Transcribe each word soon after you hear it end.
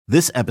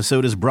This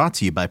episode is brought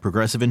to you by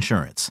Progressive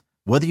Insurance.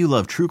 Whether you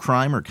love true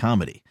crime or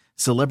comedy,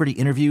 celebrity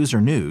interviews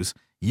or news,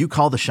 you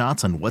call the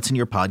shots on what's in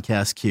your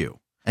podcast queue.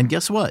 And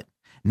guess what?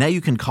 Now you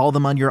can call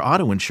them on your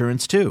auto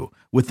insurance too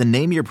with the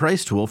Name Your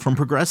Price tool from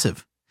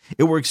Progressive.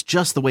 It works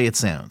just the way it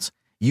sounds.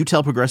 You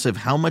tell Progressive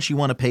how much you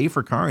want to pay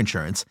for car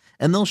insurance,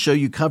 and they'll show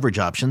you coverage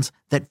options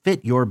that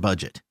fit your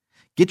budget.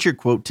 Get your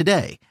quote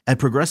today at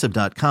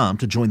Progressive.com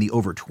to join the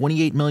over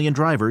 28 million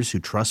drivers who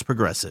trust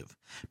Progressive.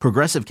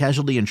 Progressive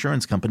Casualty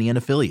Insurance Company and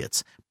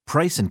Affiliates.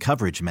 Price and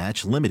coverage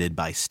match limited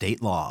by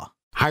state law.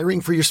 Hiring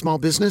for your small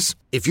business?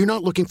 If you're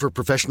not looking for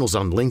professionals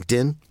on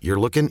LinkedIn, you're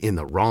looking in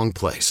the wrong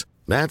place.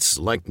 That's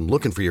like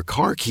looking for your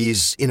car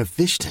keys in a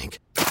fish tank.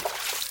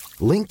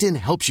 LinkedIn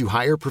helps you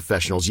hire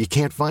professionals you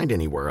can't find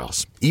anywhere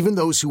else, even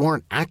those who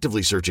aren't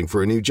actively searching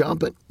for a new job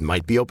but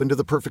might be open to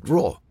the perfect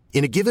role.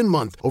 In a given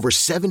month, over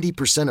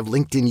 70% of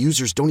LinkedIn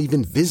users don't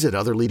even visit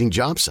other leading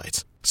job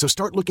sites. So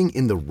start looking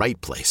in the right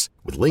place.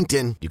 With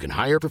LinkedIn, you can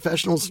hire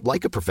professionals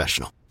like a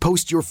professional.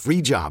 Post your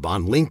free job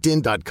on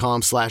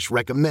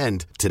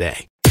linkedin.com/recommend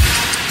today.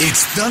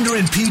 It's Thunder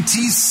and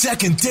PT's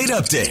second date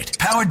update,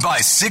 powered by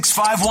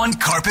 651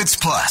 Carpets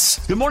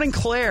Plus. Good morning,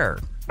 Claire.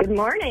 Good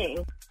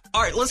morning.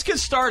 All right, let's get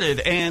started,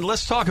 and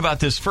let's talk about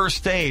this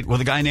first date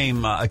with a guy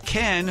named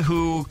Ken,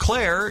 who,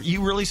 Claire,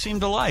 you really seem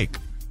to like.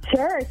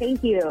 Sure,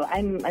 thank you.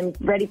 I'm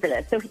ready for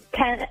this. So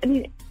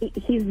Ken,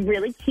 he's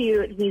really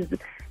cute. He's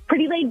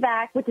pretty laid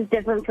back, which is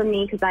different from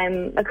me because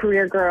I'm a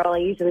career girl. I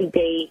usually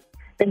date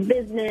the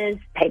business,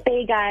 type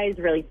A guys,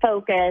 really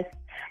focused.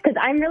 Because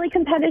I'm really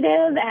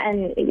competitive,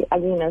 and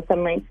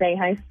some might say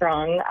high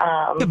strung.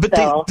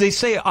 But they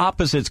say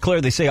opposites,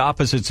 Claire. They say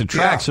opposites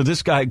attract. Yeah. So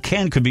this guy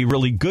Ken could be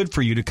really good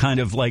for you to kind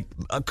of like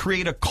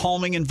create a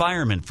calming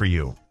environment for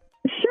you.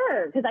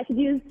 Sure, because I could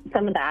use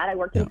some of that. I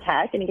work in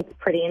tech, and it gets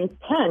pretty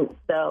intense.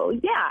 So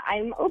yeah,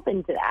 I'm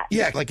open to that.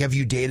 Yeah, like have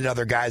you dated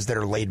other guys that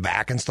are laid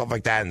back and stuff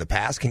like that in the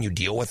past? Can you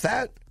deal with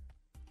that?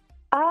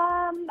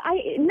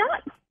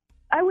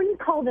 I wouldn't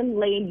call them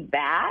laid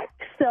back,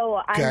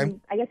 so I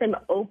guess I'm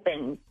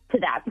open to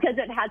that because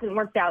it hasn't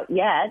worked out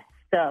yet.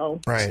 So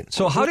right.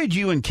 So how did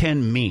you and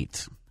Ken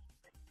meet?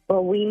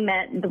 Well, we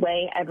met the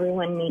way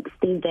everyone meets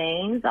these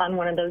days on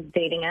one of those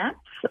dating apps,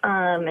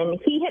 and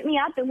he hit me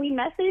up and we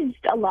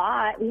messaged a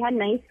lot. We had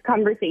nice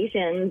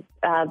conversations,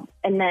 and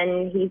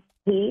then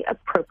he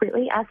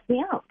appropriately asked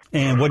me out.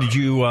 And what did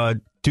you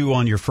do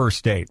on your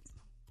first date?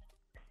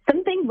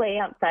 Something way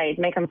outside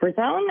my comfort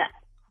zone.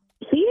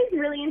 He is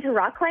really into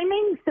rock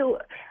climbing, so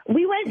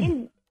we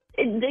went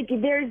in.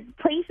 There's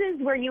places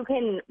where you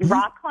can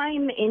rock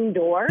climb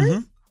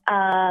indoors.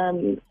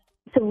 So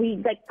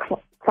we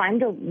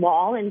climbed a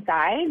wall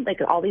inside,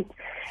 all these,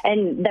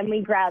 and then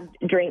we grabbed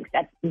drinks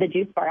at the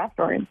juice bar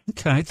afterwards.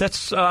 Okay,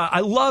 that's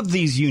I love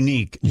these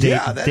unique.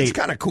 That's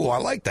kind of cool. I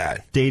like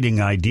that dating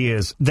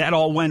ideas. That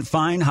all went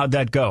fine. How'd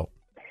that go?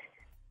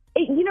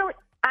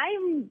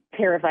 I'm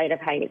terrified of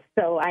heights,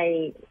 so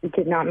I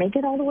did not make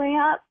it all the way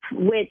up,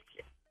 which.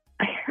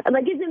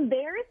 It's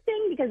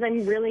embarrassing because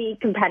I'm really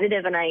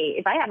competitive, and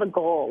if I have a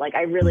goal,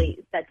 I really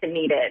set to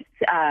meet it.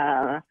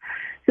 So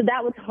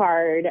that was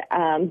hard.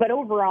 But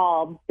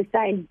overall,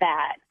 besides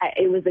that,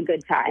 it was a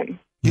good time.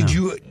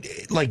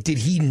 Did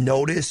he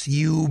notice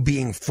you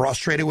being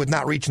frustrated with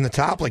not reaching the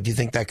top? Do you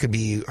think that could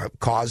be a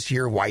cause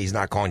here why he's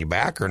not calling you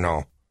back, or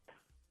no?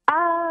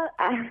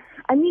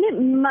 It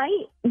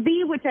might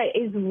be, which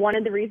is one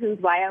of the reasons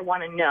why I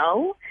want to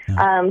know.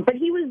 But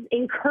he was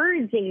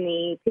encouraging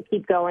me to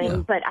keep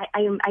going. But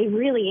I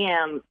really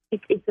am.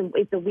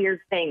 It's a weird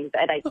thing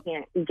that I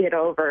can't get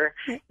over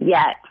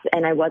yet,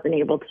 and I wasn't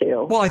able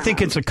to. Well, I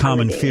think it's a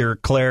common fear,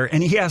 Claire,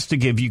 and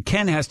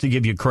Ken has to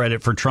give you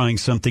credit for trying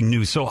something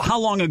new. So how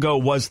long ago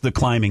was the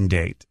climbing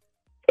date?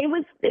 It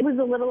was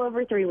a little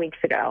over 3 weeks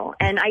ago,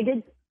 and I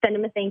did send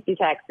him a thank you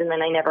text, and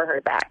then I never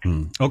heard back.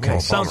 Okay,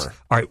 all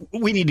right.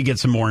 We need to get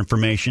some more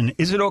information.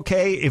 Is it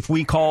okay if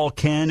we call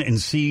Ken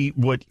and see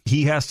what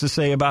he has to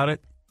say about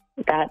it?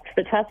 That's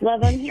the tough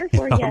love I'm here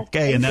for, yes.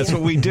 Okay, and that's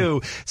what we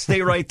do.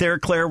 Stay right there,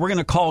 Claire. We're going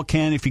to call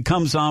Ken. If he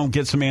comes on, we'll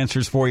get some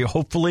answers for you.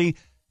 Hopefully,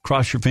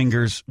 cross your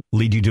fingers,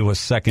 lead you to a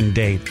second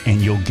date, and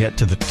you'll get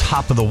to the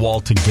top of the wall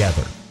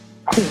together.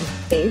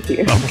 Thank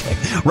you. Okay,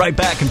 right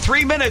back in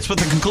 3 minutes with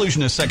the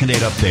conclusion of Second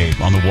Date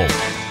Update on The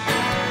Wolf.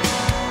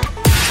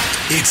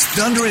 It's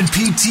Thunder and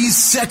PT's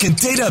second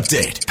date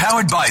update,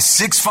 powered by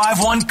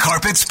 651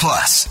 Carpets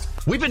Plus.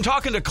 We've been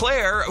talking to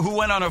Claire, who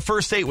went on a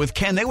first date with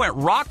Ken. They went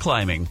rock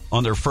climbing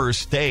on their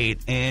first date,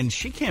 and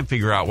she can't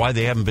figure out why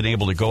they haven't been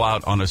able to go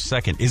out on a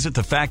second. Is it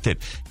the fact that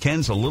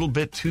Ken's a little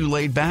bit too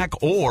laid back,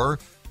 or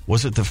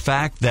was it the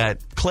fact that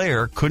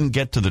Claire couldn't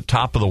get to the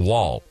top of the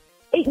wall?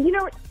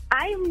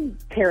 I'm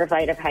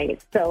terrified of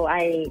heights, so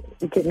I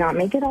did not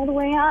make it all the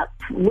way up,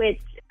 which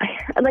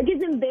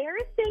it's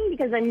embarrassing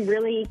because I'm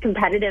really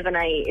competitive, and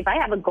if I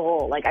have a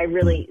goal, I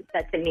really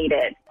set to meet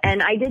it.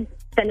 And I did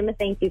send him a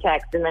thank you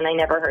text, and then I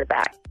never heard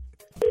back.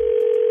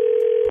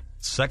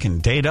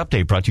 Second date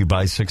update brought to you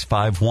by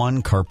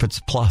 651 Carpets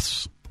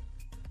Plus.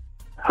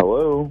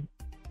 Hello.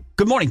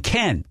 Good morning,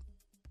 Ken.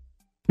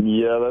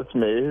 Yeah, that's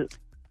me.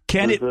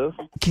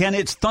 Ken,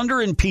 it's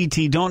Thunder and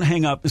PT. Don't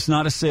hang up. It's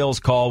not a sales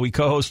call. We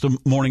co-host a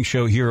morning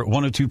show here at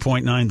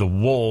 102.9 The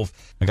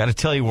Wolf. I got to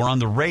tell you, we're on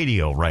the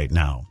radio right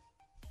now.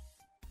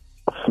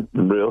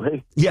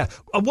 Really? Yeah.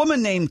 A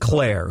woman named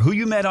Claire, who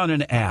you met on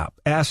an app,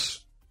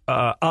 asked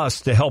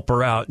us to help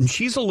her out. And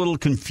she's a little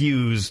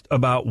confused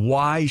about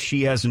why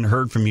she hasn't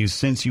heard from you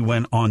since you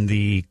went on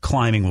the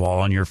climbing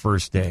wall on your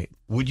first date.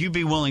 Would you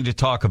be willing to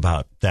talk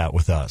about that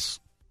with us?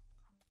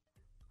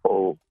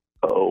 Oh,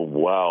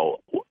 wow.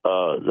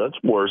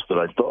 That's worse than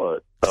I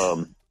thought.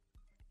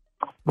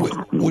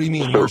 What do you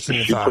mean worse than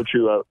you she thought? put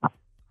you out.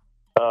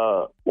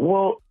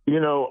 Well,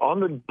 on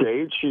the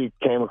date, she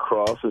came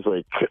across as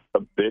like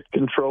a bit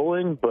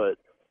controlling, but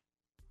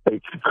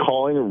like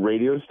calling a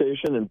radio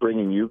station and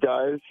bringing you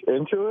guys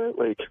into it,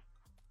 like,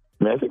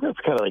 I mean, I think that's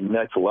kind of like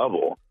next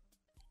level.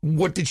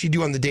 What did she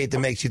do on the date that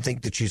makes you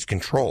think that she's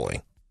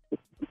controlling?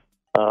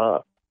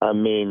 I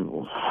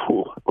mean,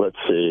 let's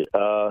see.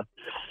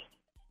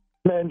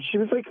 Man, she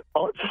was like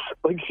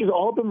she's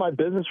all up in my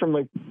business from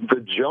like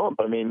the jump.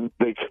 I mean,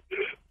 like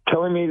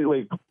telling me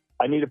like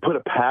I need to put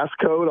a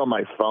passcode on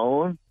my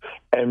phone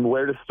and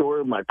where to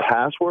store my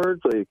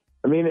passwords. Like,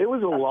 I mean, it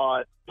was a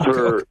lot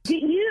for.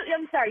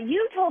 I'm sorry.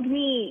 You told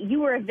me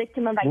you were a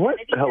victim of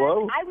identity theft.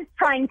 Hello? I was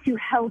trying to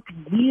help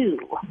you.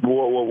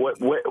 Whoa,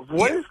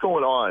 what is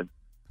going on?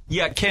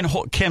 Yeah, Ken,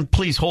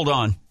 please hold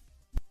on.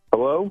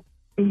 Hello?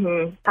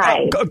 Mm-hmm.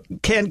 Hi.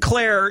 Ken,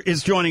 Claire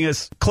is joining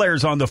us.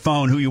 Claire's on the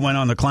phone, who you went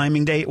on the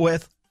climbing date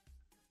with.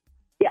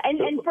 Yeah,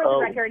 and for the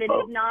record, it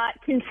is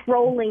not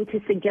controlling to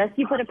suggest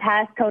you put a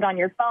passcode on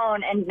your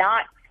phone and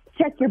not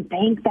check your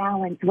bank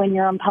balance when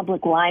you're on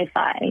public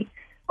Wi-Fi.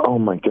 Oh,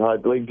 my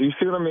God. Like, do you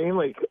see what I mean?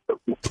 Like,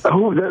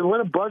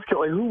 what a buzzkill.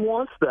 Like, who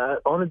wants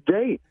that on a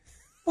date?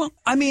 Well,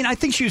 I mean, I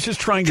think she was just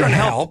trying to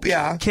help.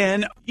 Yeah.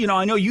 Ken,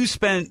 I know you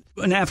spent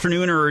an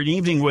afternoon or an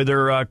evening with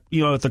her, at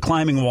the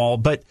climbing wall,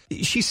 but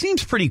she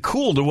seems pretty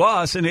cool to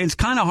us, and it's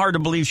kind of hard to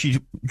believe she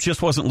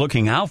just wasn't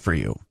looking out for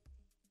you.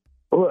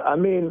 Well, I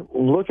mean,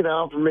 looking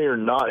out for me or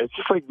not, it's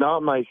just like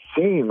not my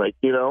scene. Like,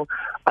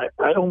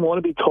 I don't want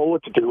to be told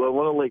what to do. I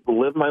want to like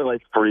live my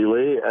life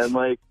freely, and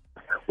like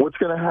what's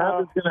going to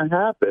happen is going to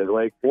happen.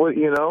 Like, what,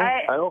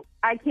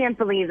 I can't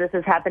believe this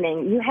is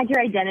happening. You had your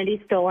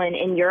identity stolen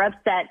and you're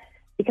upset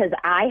because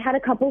I had a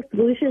couple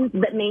solutions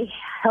that may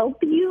help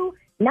you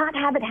not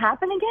have it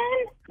happen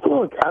again?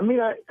 Look, I mean,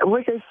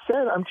 like I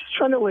said, I'm just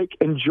trying to, like,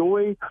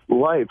 enjoy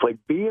life, like,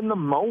 be in the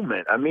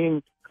moment. I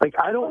mean, like,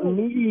 I don't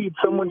need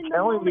someone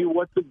telling me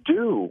what to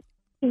do.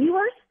 You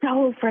are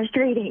so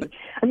frustrating.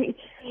 I mean,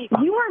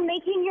 you are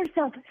making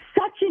yourself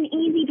such an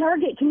easy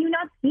target. Can you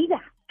not see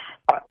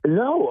that?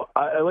 No,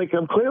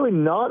 I'm clearly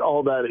not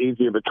all that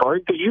easy of a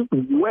target because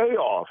you're way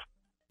off.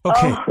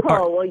 Okay.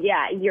 Well,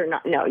 yeah, you're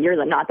not. No,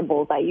 you're not the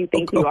bullseye you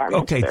think you are.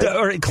 Okay.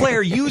 All right,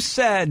 Claire, you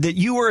said that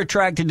you were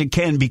attracted to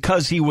Ken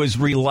because he was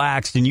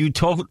relaxed, and you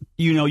told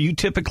you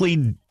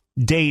typically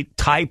date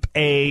type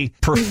A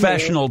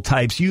professional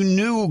types. You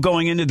knew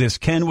going into this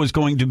Ken was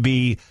going to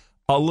be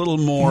a little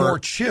more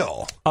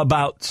chill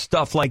about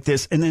stuff like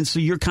this, and then so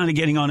you're kind of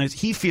getting on it.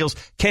 He feels,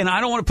 Ken, I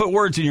don't want to put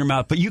words in your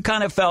mouth, but you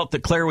kind of felt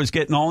that Claire was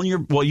getting all in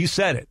your. Well, you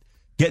said it.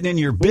 Getting in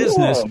your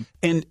business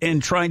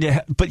and trying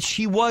to, but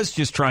she was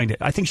just trying to.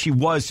 I think she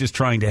was just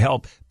trying to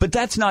help, but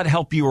that's not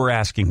help you were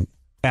asking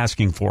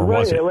for, right,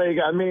 was it? Like,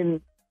 I mean,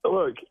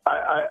 look,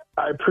 I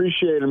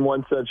appreciate in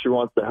one sense she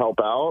wants to help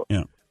out,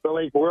 but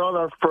like we're on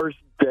our first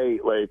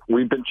date, like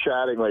we've been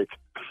chatting, like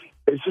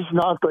it's just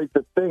not like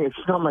the thing. It's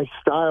just not my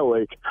style.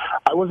 Like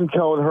I wasn't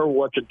telling her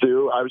what to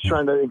do. I was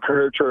trying to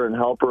encourage her and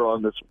help her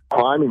on this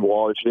climbing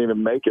wall, and she didn't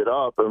even make it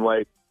up. And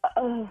like.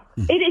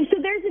 It is,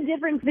 so there's a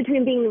difference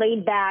between being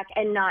laid back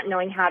and not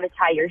knowing how to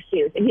tie your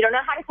shoes. If you don't know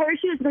how to tie your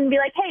shoes, then be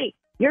like, hey,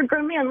 you're a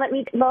grown man, let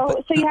me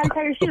show you how to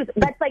tie your shoes.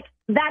 That's like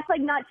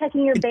not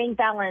checking your bank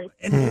balance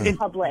in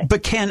public.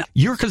 But Ken,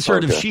 you're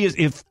concerned if she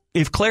is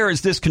if Claire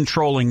is this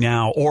controlling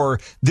now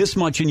or this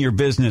much in your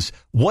business,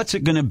 what's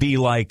it going to be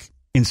like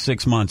in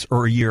 6 months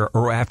or a year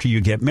or after you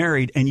get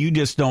married? And you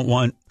just don't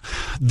want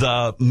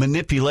the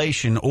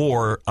manipulation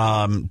or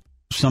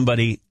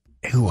somebody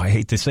who, I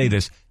hate to say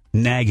this,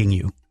 nagging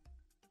you.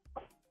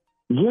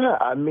 Yeah,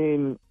 I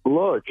mean,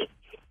 look,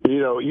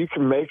 you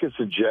can make a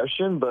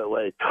suggestion, but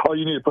like, oh,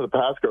 you need to put a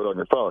passcode on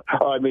your phone.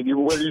 Oh, I mean,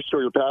 where do you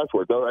store your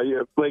passwords?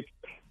 Like,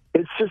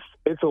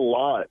 it's a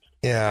lot.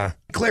 Yeah.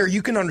 Claire,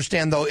 you can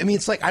understand, though. I mean,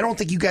 it's like, I don't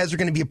think you guys are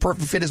going to be a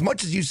perfect fit. As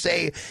much as you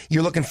say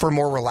you're looking for a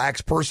more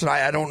relaxed person,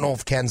 I don't know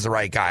if Ken's the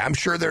right guy. I'm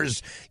sure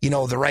there's,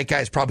 the right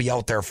guy's probably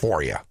out there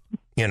for you,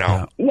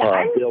 Yeah,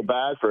 I feel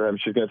bad for him.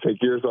 She's going to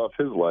take years off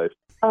his life.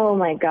 Oh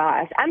my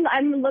gosh.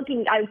 I'm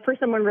looking for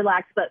someone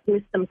relaxed, but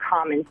with some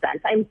common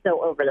sense. I'm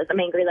so over this. I'm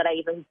angry that I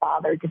even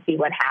bothered to see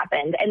what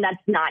happened. And that's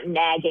not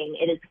nagging.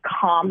 It is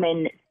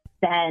common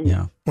sense.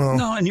 Yeah. Well,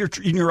 no, and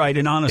you're right.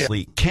 And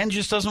honestly, Ken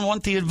just doesn't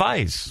want the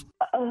advice.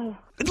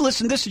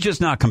 Listen, this is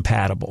just not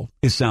compatible,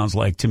 it sounds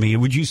like to me.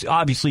 Would you,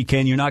 obviously,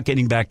 Ken, you're not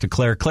getting back to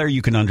Claire. Claire,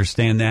 you can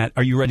understand that.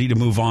 Are you ready to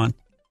move on?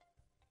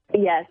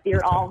 Yes,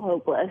 you're all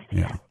hopeless.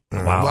 Yeah.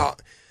 Wow. Well,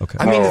 okay.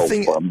 I mean, the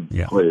thing...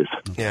 Please.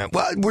 Yeah,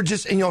 well, we're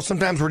just,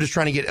 sometimes we're just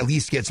trying to at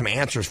least get some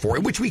answers for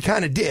it, which we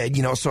kind of did,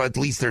 so at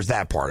least there's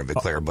that part of it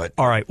clear. But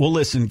all right, well,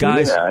 listen,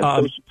 guys. Yeah,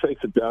 I think she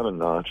takes it down a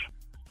notch.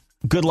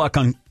 Good luck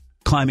on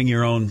climbing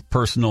your own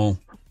personal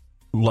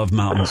love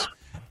mountains.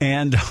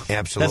 And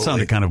absolutely, that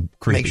sounded kind of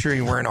creepy. Make sure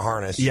you're wearing a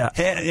harness. Yeah,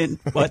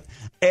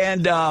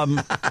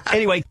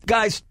 anyway,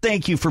 guys,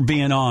 thank you for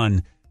being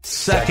on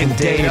Second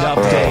Date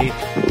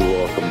Update. You're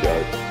welcome,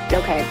 guys.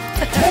 Okay.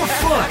 More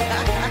fun,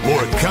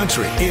 more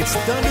country. It's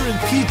Thunder and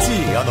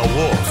PT on the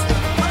Wolf.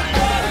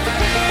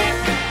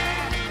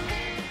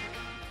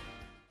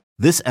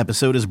 This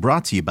episode is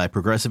brought to you by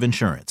Progressive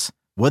Insurance.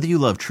 Whether you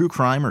love true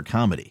crime or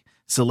comedy,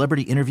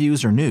 celebrity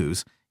interviews or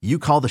news, you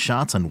call the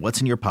shots on what's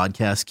in your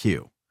podcast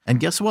queue. And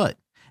guess what?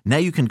 Now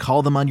you can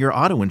call them on your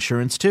auto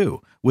insurance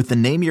too with the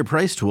Name Your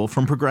Price tool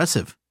from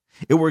Progressive.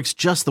 It works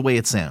just the way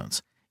it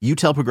sounds. You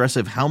tell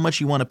Progressive how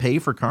much you want to pay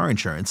for car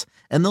insurance,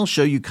 and they'll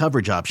show you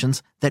coverage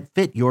options that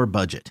fit your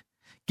budget.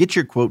 Get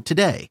your quote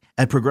today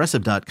at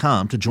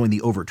Progressive.com to join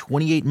the over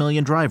 28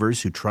 million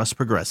drivers who trust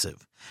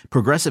Progressive.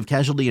 Progressive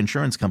Casualty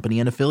Insurance Company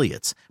and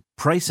Affiliates.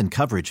 Price and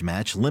coverage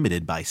match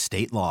limited by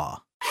state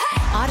law.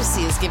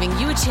 Odyssey is giving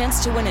you a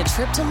chance to win a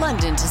trip to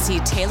London to see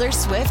Taylor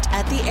Swift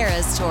at the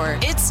Eras Tour.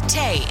 It's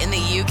Tay in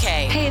the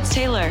UK. Hey, it's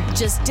Taylor.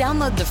 Just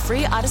download the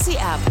free Odyssey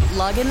app,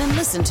 log in and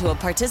listen to a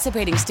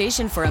participating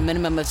station for a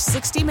minimum of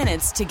 60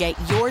 minutes to get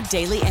your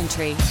daily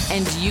entry.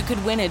 And you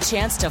could win a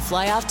chance to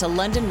fly off to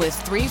London with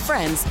 3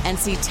 friends and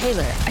see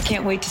Taylor. I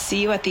can't wait to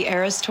see you at the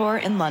Eras Tour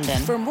in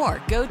London. For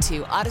more, go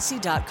to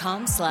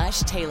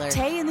odyssey.com/Taylor.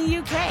 Tay in the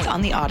UK.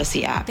 On the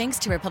Odyssey app. Thanks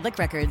to Republic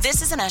Records.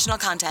 This is a national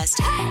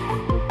contest.